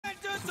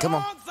Come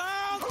on.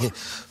 Yeah.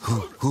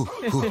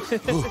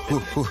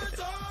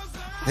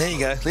 There you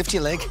go. Lift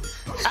your leg.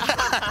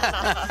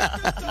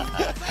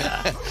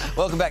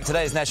 Welcome back.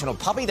 Today is National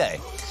Puppy Day.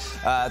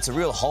 It's a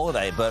real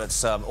holiday, but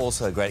it's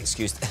also a great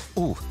excuse.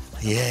 Ooh,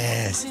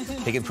 yes.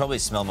 You can probably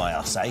smell my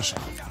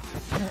Alsatian.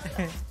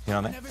 You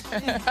know what I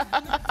mean?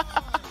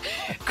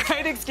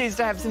 Great excuse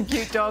to have some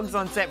cute dogs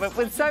on set, but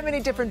with so many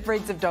different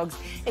breeds of dogs,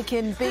 it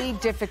can be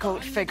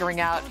difficult figuring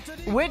out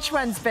which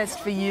one's best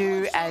for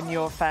you and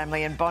your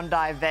family. And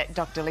Bondi vet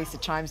Dr. Lisa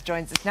Chimes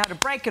joins us now to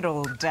break it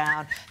all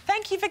down.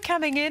 Thank you for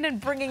coming in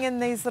and bringing in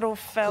these little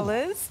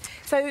fellas.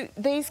 So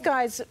these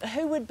guys,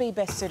 who would be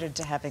best suited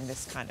to having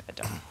this kind of a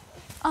dog?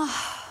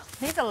 Oh,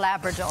 these are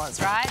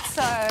Labradors, right?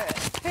 So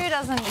who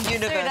doesn't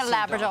suit a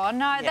Labrador? Dog.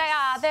 No,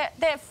 Yes. they are.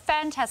 They're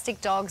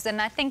fantastic dogs,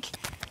 and I think,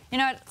 you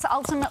know, it's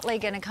ultimately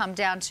going to come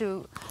down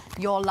to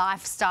your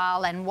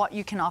lifestyle and what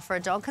you can offer a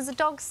dog, because the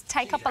dogs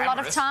take up a lot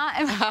of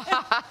time.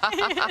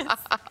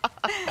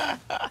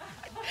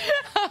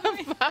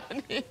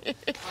 Funny.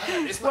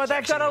 Well,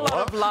 they've got a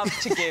lot of love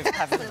to give,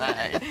 haven't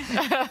they?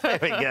 There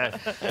we go.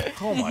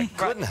 Oh, my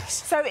goodness.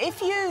 So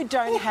if you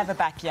don't have a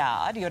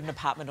backyard, you're in an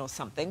apartment or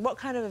something, what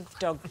kind of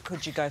dog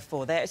could you go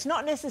for there? It's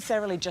not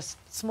necessarily just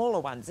smaller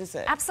ones, is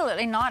it?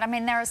 Absolutely not. I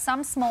mean, there are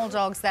some small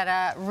dogs that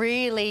are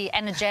really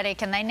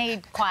energetic and they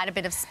need quite a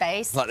bit of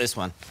space. Like this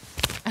one.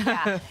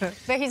 Yeah,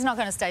 but he's not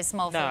going to stay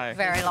small for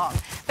very long.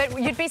 But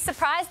you'd be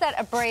surprised that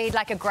a breed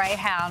like a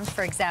greyhound,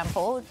 for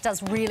example,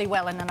 does really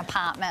well in an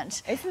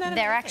apartment. Isn't that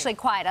They're amazing? actually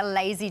quite a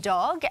lazy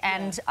dog,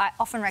 and I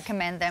often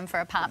recommend them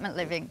for apartment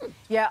living.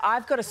 Yeah,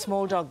 I've got a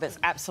small dog that's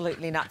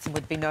absolutely nuts and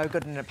would be no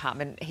good in an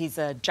apartment. He's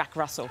a Jack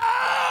Russell.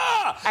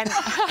 Ah! And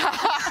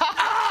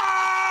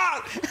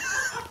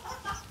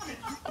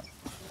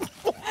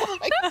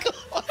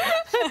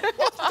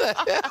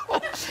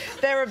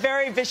they're a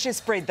very vicious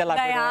breed, the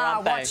Labrador, They are.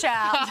 aren't they? Watch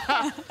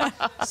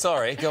out.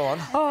 Sorry, go on.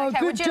 Oh,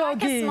 Okay, would you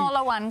like a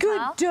smaller one,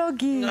 Karl? Good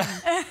doggy.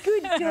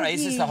 Good doggy. No,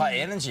 he's just the high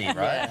energy, right?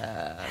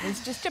 Yeah,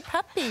 he's just a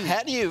puppy.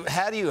 How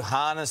do you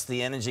harness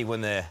the energy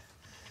when they're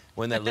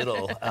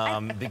little?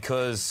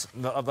 Because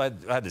I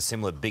had a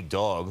similar big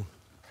dog.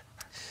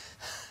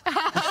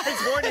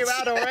 He's worn you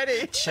out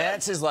already.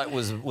 Chances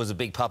was a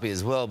big puppy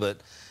as well, but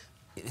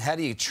how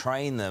do you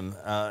train them?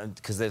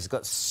 Because they've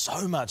got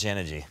so much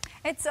energy.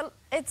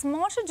 It's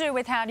more to do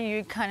with how do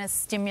you kind of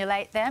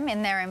stimulate them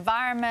in their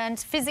environment,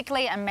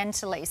 physically and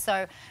mentally.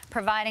 So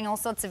providing all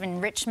sorts of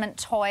enrichment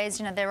toys.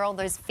 You know, there are all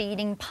those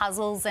feeding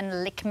puzzles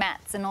and lick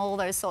mats and all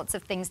those sorts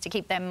of things to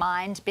keep their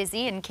mind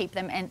busy and keep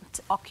them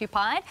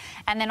occupied.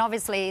 And then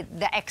obviously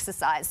the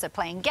exercise, so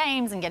playing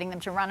games and getting them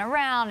to run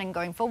around and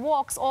going for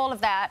walks, all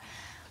of that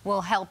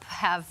will help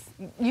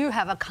you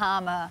have a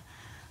calmer,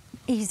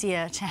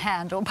 easier to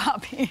handle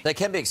puppy. They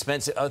can be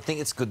expensive. I think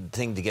it's a good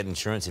thing to get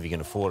insurance if you can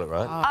afford it,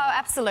 right? Oh,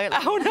 absolutely.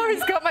 Oh, no,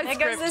 he's got my There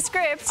script. goes the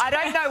script. I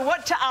don't know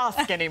what to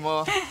ask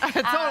anymore.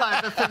 It's all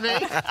over for me.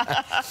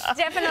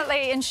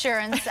 Definitely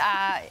insurance.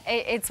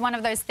 It's one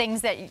of those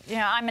things that, you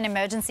know, I'm an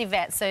emergency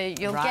vet, so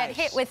you'll get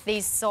hit with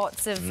these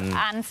sorts of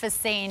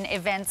unforeseen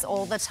events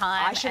all the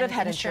time. I should have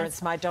had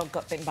insurance. My dog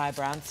got bitten by a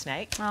brown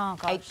snake. Oh,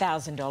 gosh.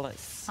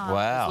 $8,000.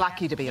 Wow.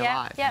 Lucky to be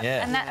alive.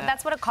 Yeah, and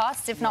that's what it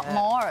costs, if not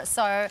more.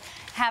 So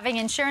having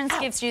insurance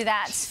gives you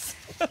that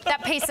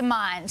peace of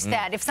mind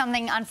that if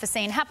something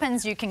unforeseen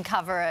happens, you can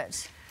cover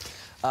it.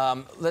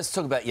 Let's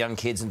talk about young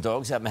kids and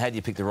dogs. How do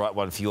you pick the right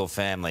one for your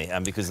family?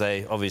 Because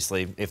they,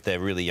 obviously, if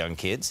they're really young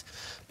kids.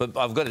 But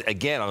I've got,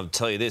 again, I'll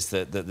tell you this,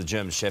 that the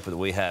German Shepherd that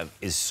we have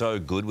is so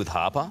good with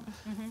Harper.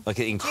 Like,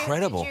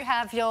 incredible. Did you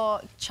have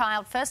your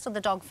child first or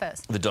the dog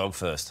first? The dog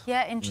first.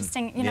 Yeah,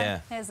 interesting. You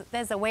know,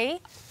 there's a wee.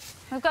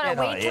 We've got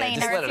a wee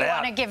cleaner if you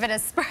want to give it a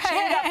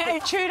spray.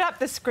 Chewed up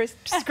the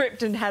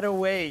script and had a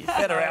wee.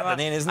 Better out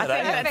than in, isn't it?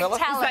 Perfect Is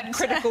that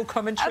critical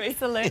commentary?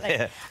 Absolutely.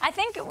 Yeah. I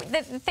think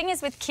the thing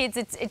is with kids,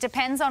 it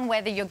depends on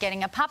whether you're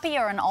getting a puppy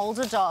or an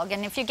older dog.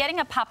 And if you're getting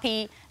a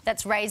puppy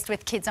that's raised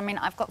with kids, I mean,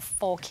 I've got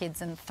 4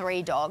 kids and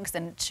 3 dogs,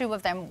 and 2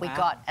 of them we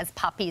got as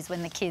puppies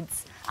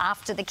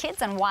after the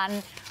kids, and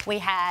 1 we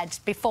had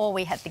before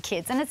we had the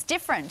kids. And it's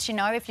different, you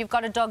know, if you've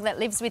got a dog that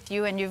lives with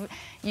you and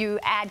you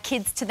add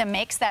kids to the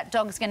mix, that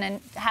dog's going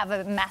to have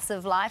a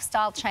massive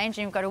lifestyle change,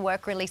 and you've got to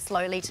work really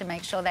slowly to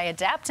make sure they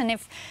adapt. And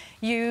if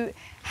you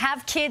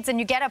have kids and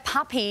you get a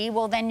puppy,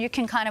 well, then you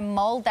can kind of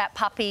mould that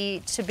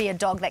puppy to be a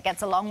dog that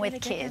gets along with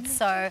kids.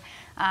 So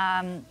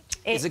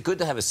is it good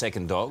to have a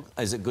second dog?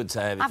 Is it good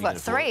to have? I've got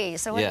 3,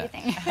 so what do you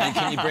think?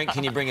 And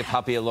can you bring a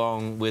puppy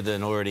along with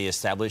an already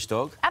established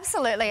dog?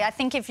 Absolutely. I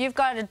think if you've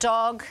got a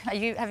dog,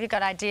 have you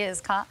got ideas,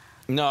 Karl?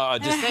 No,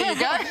 there you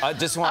go. I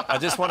just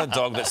want a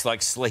dog that's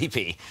like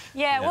sleepy.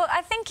 Yeah, well,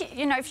 I think,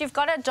 you know, if you've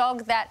got a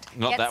dog that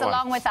gets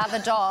along with other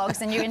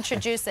dogs and you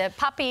introduce a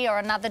puppy or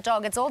another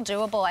dog, it's all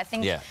doable. I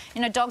think,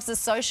 you know, dogs are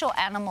social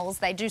animals.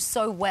 They do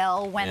so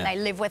well when they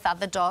live with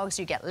other dogs.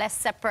 You get less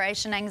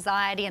separation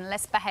anxiety and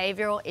less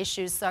behavioural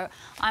issues. So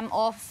I'm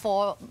all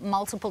for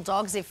multiple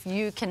dogs if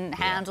you can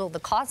handle the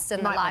costs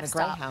and the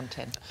lifestyle. Want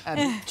a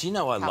greyhound, Do you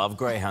know I love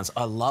greyhounds?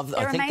 I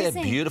think amazing.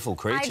 they're beautiful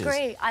creatures. I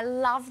agree. I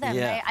love them.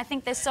 Yeah. I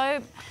think they're so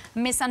so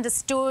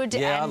misunderstood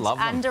Yeah, I and love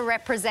them.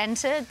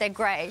 underrepresented. They're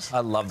great. I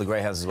love the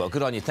greyhounds as well.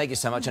 Good on you. Thank you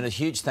so much. And a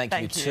huge thank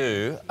you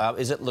to,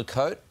 is it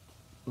Lacotte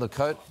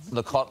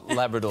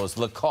Labradors.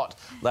 Lacotte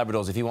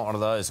Labradors. If you want one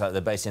of those, they're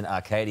based in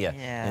Arcadia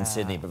in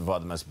Sydney, but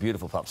provide the most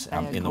beautiful pups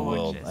in the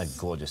world. They're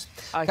gorgeous.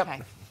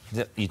 Okay.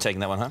 You taking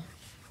that one home?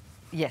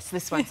 Yes,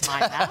 this one's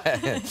mine now.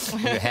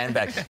 Your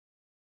handbag.